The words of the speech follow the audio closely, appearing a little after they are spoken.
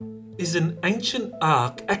is an ancient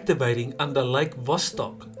arc activating under Lake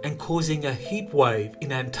Vostok and causing a heat wave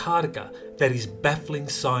in Antarctica that is baffling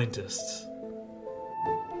scientists.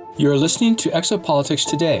 You are listening to Exopolitics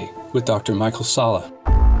Today with Dr. Michael Salla,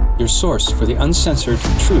 your source for the uncensored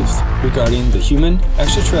truth regarding the human,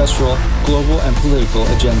 extraterrestrial, global, and political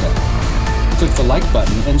agenda. Click the like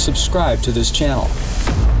button and subscribe to this channel.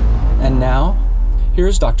 And now,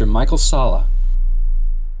 here's Dr. Michael Salla.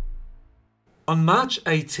 On March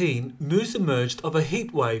 18, news emerged of a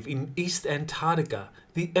heat wave in East Antarctica,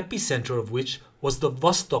 the epicenter of which was the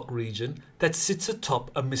Vostok region that sits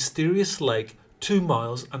atop a mysterious lake 2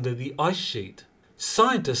 miles under the ice sheet.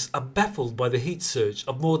 Scientists are baffled by the heat surge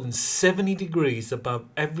of more than 70 degrees above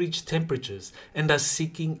average temperatures and are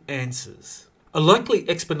seeking answers. A likely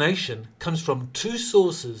explanation comes from two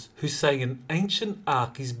sources who say an ancient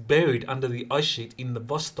arc is buried under the ice sheet in the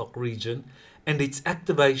Vostok region and its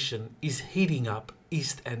activation is heating up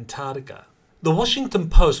East Antarctica. The Washington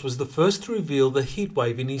Post was the first to reveal the heat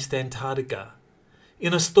wave in East Antarctica.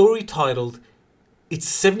 In a story titled, "It's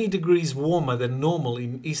 70 degrees warmer than normal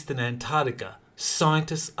in Eastern Antarctica.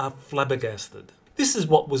 Scientists are flabbergasted." This is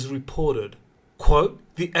what was reported. Quote,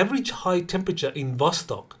 "The average high temperature in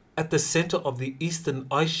Vostok, at the center of the eastern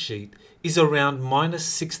ice sheet, is around minus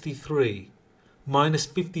 63, minus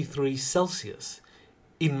 53 Celsius,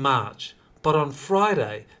 in March. But on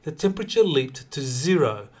Friday, the temperature leaped to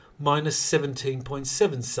 0, minus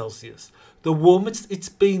 17.7 Celsius, the warmest it's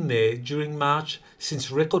been there during March since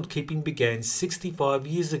record keeping began 65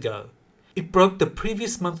 years ago. It broke the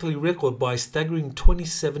previous monthly record by a staggering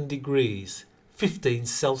 27 degrees, 15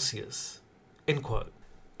 Celsius." End quote.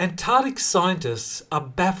 Antarctic scientists are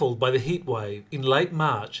baffled by the heat wave in late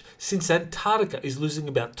March since Antarctica is losing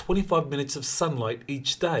about 25 minutes of sunlight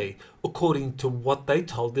each day, according to what they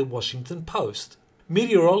told the Washington Post.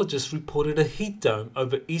 Meteorologists reported a heat dome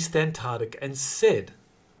over East Antarctica and said,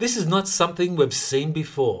 "This is not something we've seen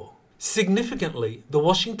before." Significantly, the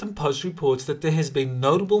Washington Post reports that there has been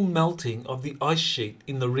notable melting of the ice sheet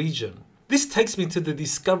in the region. This takes me to the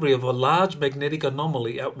discovery of a large magnetic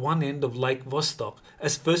anomaly at one end of Lake Vostok,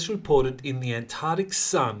 as first reported in the Antarctic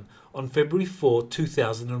Sun on February 4,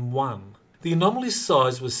 2001. The anomaly's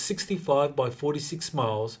size was 65 by 46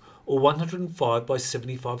 miles, or 105 by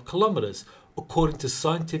 75 kilometers, according to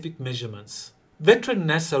scientific measurements. Veteran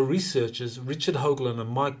NASA researchers Richard Hoagland and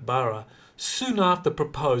Mike Barra soon after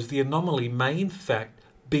proposed the anomaly may in fact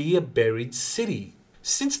be a buried city.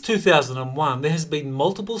 Since 2001, there has been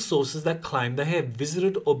multiple sources that claim they have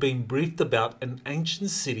visited or been briefed about an ancient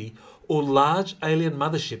city or large alien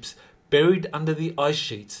motherships buried under the ice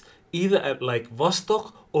sheets, either at Lake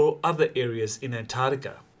Vostok or other areas in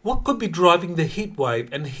Antarctica. What could be driving the heat wave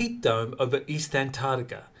and heat dome over East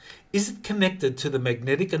Antarctica? Is it connected to the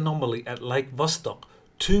magnetic anomaly at Lake Vostok,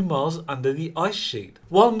 2 miles under the ice sheet?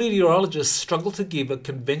 While meteorologists struggle to give a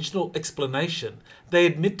conventional explanation, they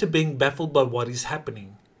admit to being baffled by what is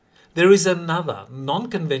happening. There is another,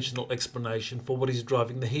 non-conventional explanation for what is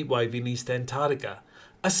driving the heat wave in East Antarctica,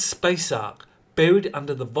 a space arc buried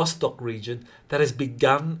under the Vostok region that has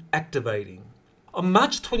begun activating. On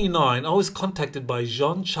March 29, I was contacted by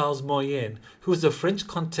Jean-Charles Moyen, who is a French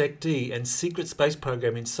contactee and secret space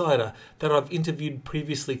program insider that I've interviewed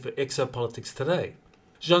previously for Exopolitics Today.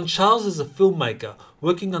 Jean-Charles is a filmmaker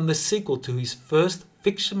working on the sequel to his first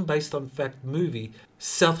fiction-based-on-fact movie,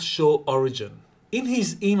 South Shore Origin. In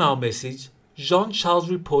his email message,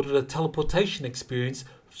 Jean-Charles reported a teleportation experience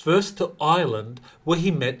first to Ireland, where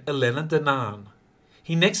he met Elena Danaan.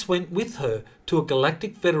 He next went with her to a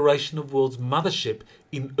Galactic Federation of Worlds mothership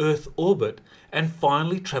in Earth orbit and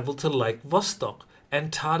finally travelled to Lake Vostok,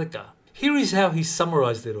 Antarctica. Here is how he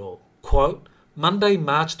summarised it all. Quote, "Monday,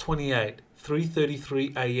 March 28,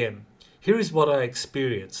 3:33 a.m. Here is what I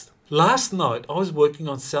experienced. Last night I was working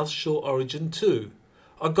on South Shore Origin 2.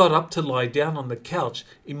 I got up to lie down on the couch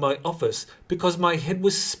in my office because my head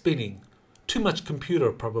was spinning. Too much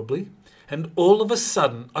computer probably. And all of a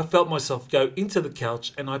sudden I felt myself go into the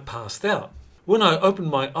couch and I passed out. When I opened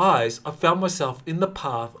my eyes, I found myself in the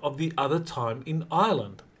path of the other time in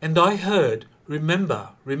Ireland. And I heard, 'Remember,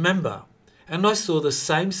 remember.' And I saw the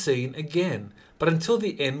same scene again, but until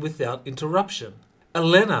the end without interruption.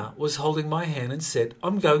 Elena was holding my hand and said,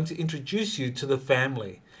 'I'm going to introduce you to the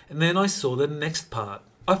family.' And then I saw the next part.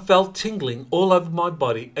 I felt tingling all over my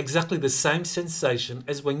body, exactly the same sensation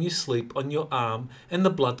as when you sleep on your arm and the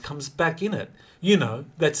blood comes back in it. You know,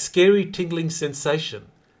 that scary tingling sensation.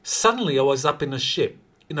 Suddenly I was up in a ship,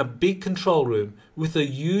 in a big control room with a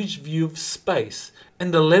huge view of space,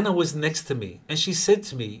 and Elena was next to me, and she said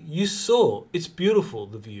to me, 'You saw, it's beautiful,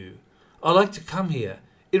 the view. I like to come here.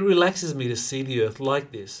 It relaxes me to see the earth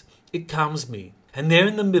like this. It calms me. And there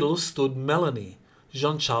in the middle stood Melanie,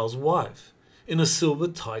 Jean-Charles' wife, in a silver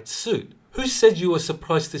tight suit. Who said you were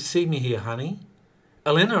surprised to see me here, honey?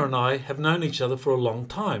 Elena and I have known each other for a long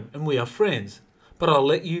time, and we are friends. But I'll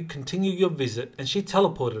let you continue your visit, and she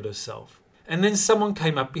teleported herself. And then someone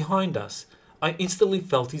came up behind us. I instantly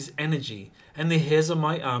felt his energy, and the hairs on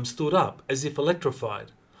my arm stood up, as if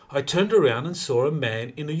electrified. I turned around and saw a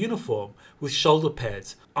man in a uniform, with shoulder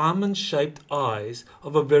pads, almond-shaped eyes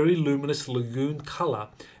of a very luminous lagoon colour,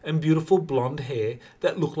 and beautiful blonde hair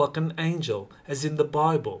that looked like an angel, as in the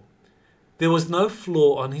Bible. There was no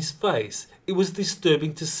flaw on his face. It was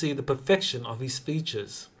disturbing to see the perfection of his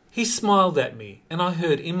features. He smiled at me, and I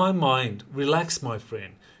heard in my mind, "Relax, my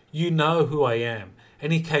friend. You know who I am."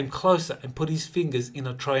 And he came closer and put his fingers in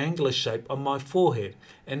a triangular shape on my forehead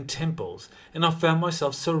and temples, and I found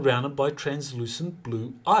myself surrounded by translucent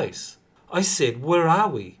blue ice. I said, "Where are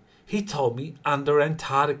we?" He told me, "Under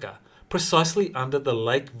Antarctica, precisely under the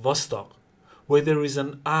Lake Vostok, where there is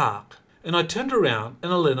an arc." And I turned around,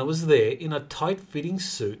 and Elena was there in a tight-fitting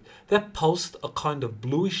suit that pulsed a kind of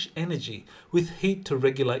bluish energy with heat to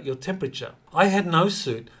regulate your temperature. I had no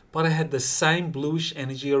suit, but I had the same bluish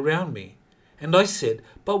energy around me. And I said,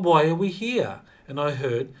 "But why are we here?" And I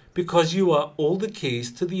heard, "Because you are all the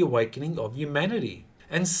keys to the awakening of humanity."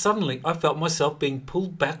 And suddenly I felt myself being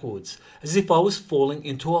pulled backwards, as if I was falling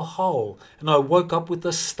into a hole, and I woke up with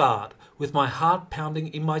a start, with my heart pounding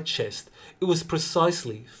in my chest. It was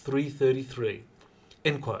precisely 3:33.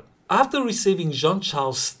 End quote. After receiving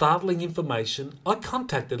Jean-Charles' startling information, I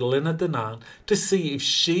contacted Elena Danaan to see if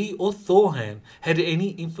she or Thorhan had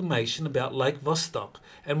any information about Lake Vostok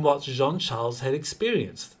and what Jean-Charles had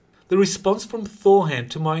experienced. The response from Thorhan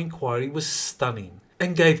to my inquiry was stunning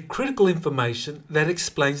and gave critical information that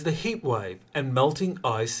explains the heat wave and melting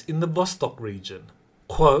ice in the Vostok region.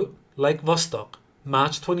 Quote, Lake Vostok,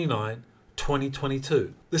 March 29,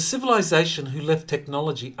 2022. The civilization who left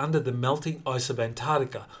technology under the melting ice of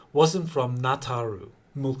Antarctica wasn't from Nataru,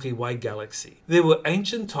 Milky Way galaxy. There were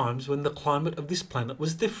ancient times when the climate of this planet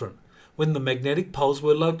was different, when the magnetic poles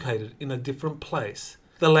were located in a different place.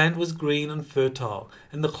 The land was green and fertile,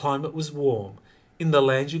 and the climate was warm, in the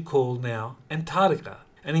land you call now Antarctica.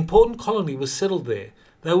 An important colony was settled there.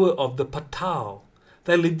 They were of the Patal.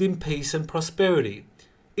 They lived in peace and prosperity.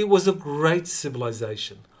 It was a great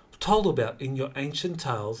civilization, told about in your ancient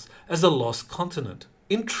tales as a lost continent.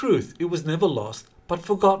 In truth, it was never lost, but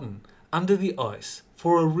forgotten, under the ice,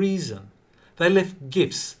 for a reason. They left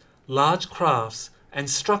gifts, large crafts, and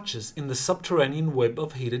structures in the subterranean web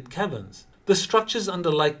of heated caverns. The structures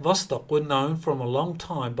under Lake Vostok were known from a long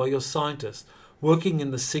time by your scientists working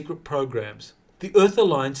in the secret programs. The Earth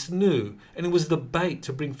Alliance knew, and it was the bait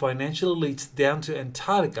to bring financial elites down to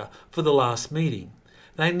Antarctica for the last meeting.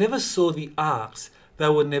 They never saw the arcs. They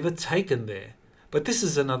were never taken there. But this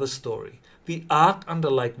is another story. The arc under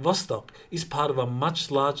Lake Vostok is part of a much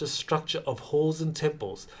larger structure of halls and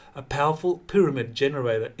temples. A powerful pyramid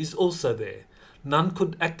generator is also there. None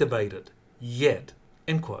could activate it. Yet.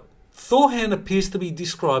 End quote. Thorhan appears to be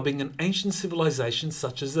describing an ancient civilization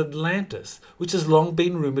such as Atlantis, which has long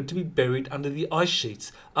been rumoured to be buried under the ice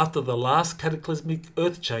sheets after the last cataclysmic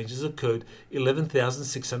earth changes occurred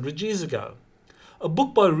 11,600 years ago. A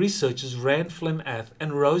book by researchers Rand Flem-Ath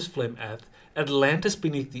and Rose Flem-Ath, Atlantis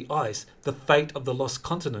Beneath the Ice, The Fate of the Lost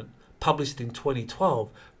Continent, published in 2012,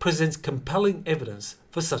 presents compelling evidence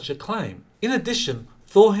for such a claim. In addition,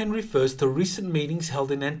 Thorhan refers to recent meetings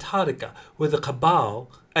held in Antarctica where the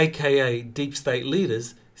Cabal, aka Deep State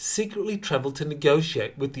leaders, secretly travelled to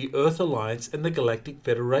negotiate with the Earth Alliance and the Galactic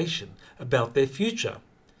Federation about their future.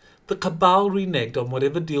 The Cabal reneged on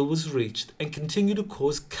whatever deal was reached and continue to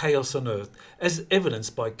cause chaos on Earth, as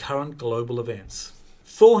evidenced by current global events.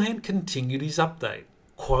 Thorhan continued his update.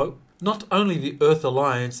 Quote, not only the Earth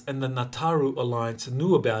Alliance and the Nataru Alliance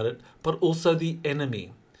knew about it, but also the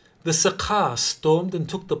enemy. The Sakaar stormed and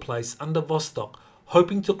took the place under Vostok,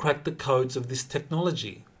 hoping to crack the codes of this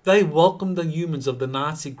technology. They welcomed the humans of the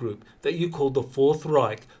Nazi group that you call the Fourth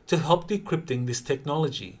Reich to help decrypting this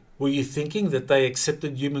technology. Were you thinking that they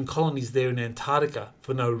accepted human colonies there in Antarctica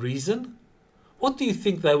for no reason? What do you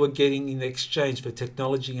think they were getting in exchange for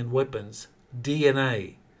technology and weapons?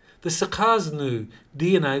 DNA. The Sakaars knew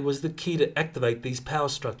DNA was the key to activate these power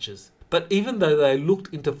structures. But even though they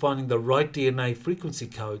looked into finding the right DNA frequency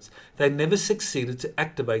codes, they never succeeded to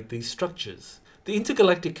activate these structures. The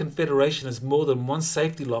Intergalactic Confederation has more than one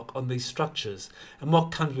safety lock on these structures, and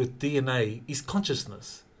what comes with DNA is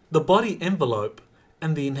consciousness. The body envelope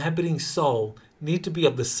and the inhabiting soul need to be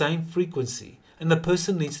of the same frequency, and the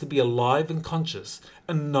person needs to be alive and conscious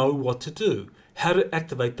and know what to do, how to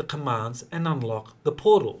activate the commands and unlock the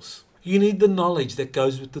portals. You need the knowledge that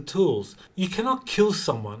goes with the tools. You cannot kill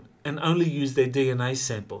someone and only use their DNA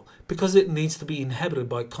sample because it needs to be inhabited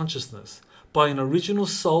by consciousness, by an original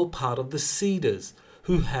soul part of the seeders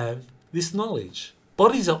who have this knowledge.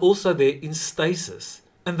 Bodies are also there in stasis,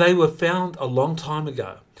 and they were found a long time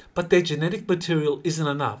ago, but their genetic material isn't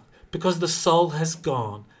enough because the soul has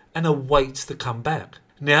gone and awaits to come back.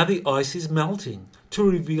 Now the ice is melting to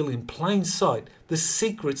reveal in plain sight the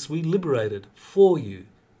secrets we liberated for you.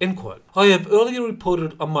 End quote. I have earlier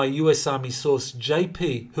reported on my US Army source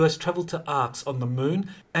JP, who has travelled to arcs on the moon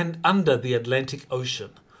and under the Atlantic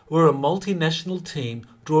Ocean, where a multinational team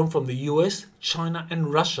drawn from the US, China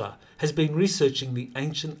and Russia has been researching the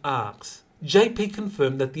ancient arcs. JP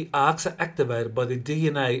confirmed that the arcs are activated by the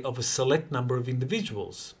DNA of a select number of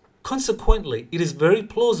individuals. Consequently, it is very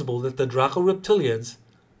plausible that the Draco reptilians,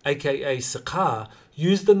 aka Sakaar,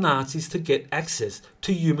 used the Nazis to get access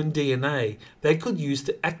to human DNA they could use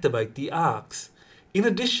to activate the arcs. In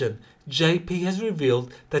addition, JP has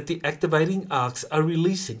revealed that the activating arcs are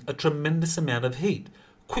releasing a tremendous amount of heat,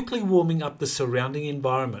 quickly warming up the surrounding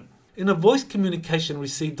environment. In a voice communication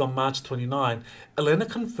received on March 29, Elena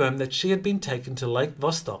confirmed that she had been taken to Lake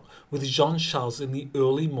Vostok with Jean-Charles in the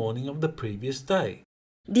early morning of the previous day.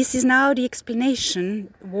 This is now the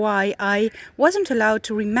explanation why I wasn't allowed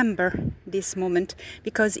to remember this moment,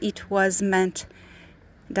 because it was meant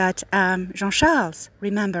that Jean-Charles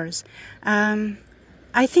remembers.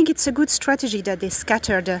 I think it's a good strategy that they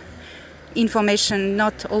scattered information,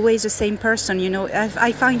 not always the same person,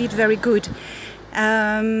 I find it very good.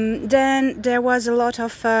 Then there was a lot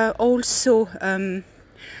of also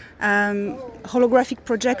holographic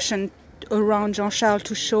projection around Jean-Charles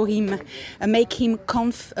to show him, make him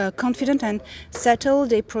confident and settled.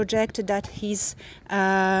 They projected that his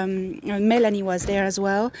Melanie was there as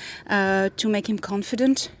well to make him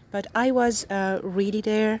confident. But I was really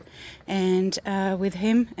there and with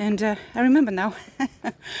him, and I remember now.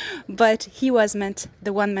 But he was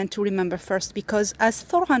the one meant to remember first, because as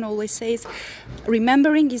Thorhan always says,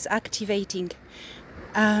 remembering is activating.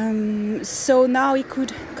 So now he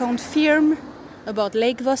could confirm about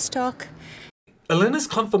Lake Vostok. Elena's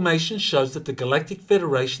confirmation shows that the Galactic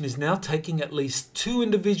Federation is now taking at least 2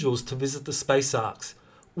 individuals to visit the space arcs,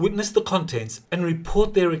 witness the contents, and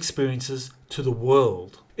report their experiences to the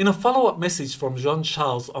world. In a follow-up message from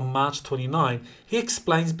Jean-Charles on March 29, he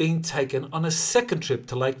explains being taken on a second trip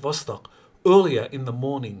to Lake Vostok earlier in the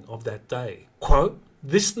morning of that day. Quote,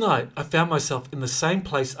 "This night I found myself in the same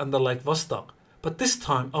place under Lake Vostok, but this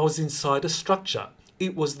time I was inside a structure.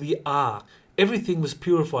 It was the arc. Everything was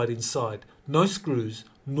purified inside. No screws,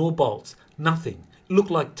 nor bolts, nothing. It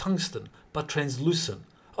looked like tungsten, but translucent.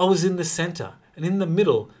 I was in the center, and in the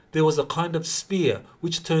middle there was a kind of sphere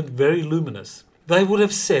which turned very luminous. They would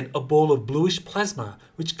have said a ball of bluish plasma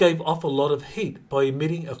which gave off a lot of heat by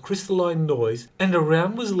emitting a crystalline noise, and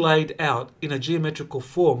around was laid out in a geometrical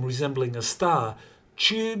form resembling a star,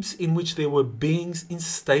 tubes in which there were beings in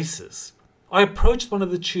stasis. I approached one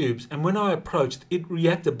of the tubes, and when I approached, it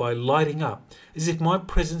reacted by lighting up, as if my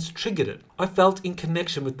presence triggered it. I felt in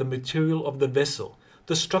connection with the material of the vessel.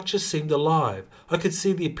 The structure seemed alive. I could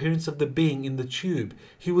see the appearance of the being in the tube.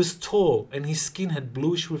 He was tall, and his skin had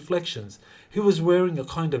bluish reflections. He was wearing a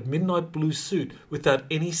kind of midnight blue suit without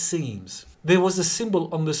any seams. There was a symbol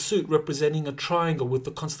on the suit representing a triangle with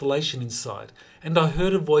the constellation inside, and I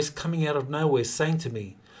heard a voice coming out of nowhere saying to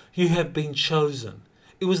me, 'You have been chosen.'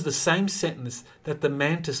 It was the same sentence that the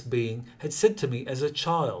mantis being had said to me as a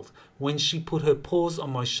child when she put her paws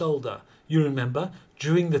on my shoulder, you remember,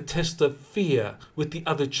 during the test of fear with the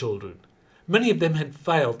other children. Many of them had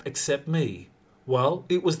failed except me. Well,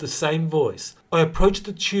 it was the same voice. I approached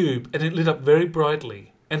the tube and it lit up very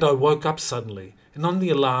brightly, and I woke up suddenly, and on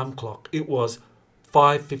the alarm clock it was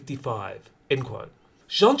 5:55. End quote.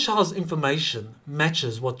 Jean-Charles' information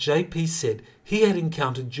matches what JP said he had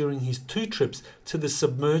encountered during his 2 trips to the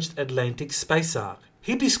submerged Atlantic space arc.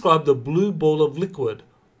 He described a blue ball of liquid,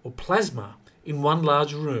 or plasma, in one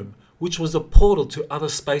large room, which was a portal to other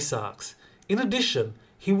space arcs. In addition,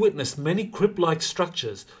 he witnessed many crypt-like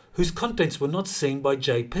structures whose contents were not seen by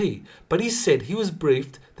JP, but he said he was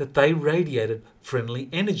briefed that they radiated friendly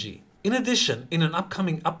energy. In addition, in an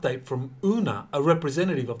upcoming update from UNA, a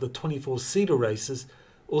representative of the 24 Cedar races,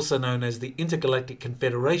 also known as the Intergalactic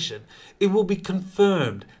Confederation, it will be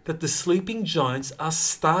confirmed that the sleeping giants are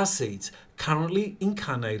starseeds currently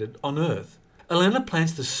incarnated on Earth. Elena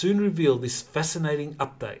plans to soon reveal this fascinating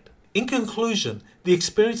update. In conclusion, the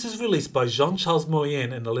experiences released by Jean-Charles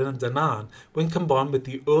Moyen and Elena Danaan, when combined with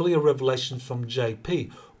the earlier revelations from JP,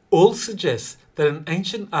 All suggests that an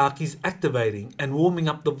ancient arc is activating and warming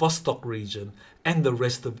up the Vostok region and the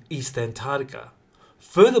rest of East Antarctica.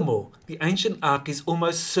 Furthermore, the ancient arc is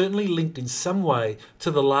almost certainly linked in some way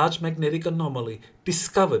to the large magnetic anomaly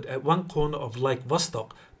discovered at one corner of Lake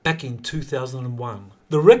Vostok back in 2001.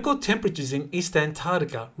 The record temperatures in East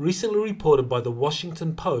Antarctica, recently reported by the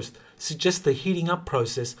Washington Post, suggest the heating up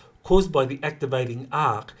process caused by the activating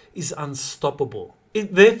arc is unstoppable.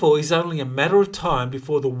 It therefore is only a matter of time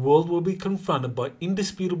before the world will be confronted by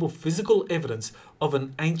indisputable physical evidence of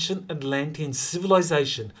an ancient Atlantean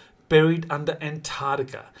civilization buried under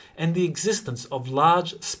Antarctica and the existence of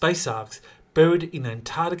large space arcs buried in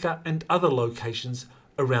Antarctica and other locations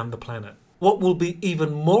around the planet. What will be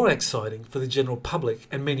even more exciting for the general public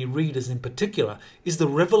and many readers in particular is the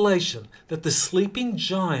revelation that the sleeping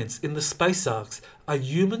giants in the space arcs are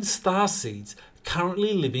human starseeds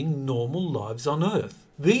currently living normal lives on Earth.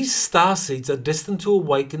 These starseeds are destined to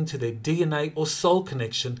awaken to their DNA or soul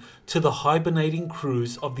connection to the hibernating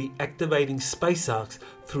crews of the activating space arcs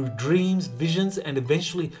through dreams, visions, and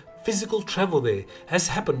eventually physical travel there, as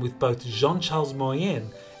happened with both Jean-Charles Moyen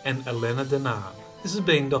and Elena Danaan. This has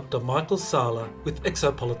been Dr. Michael Sala with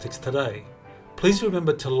Exopolitics Today. Please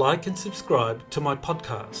remember to like and subscribe to my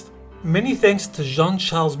podcast. Many thanks to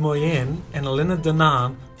Jean-Charles Moyen and Elena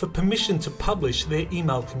Danaan for permission to publish their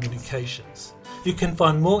email communications. You can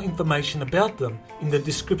find more information about them in the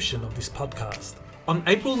description of this podcast. On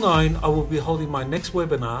April 9, I will be holding my next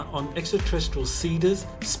webinar on extraterrestrial seeders,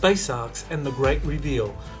 space arcs, and the Great Reveal,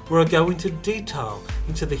 where I go into detail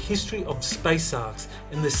into the history of space arcs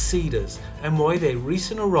and the seeders and why their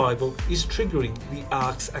recent arrival is triggering the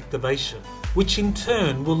arc's activation, which in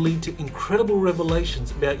turn will lead to incredible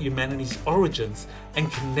revelations about humanity's origins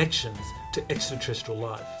and connections to extraterrestrial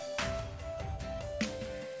life.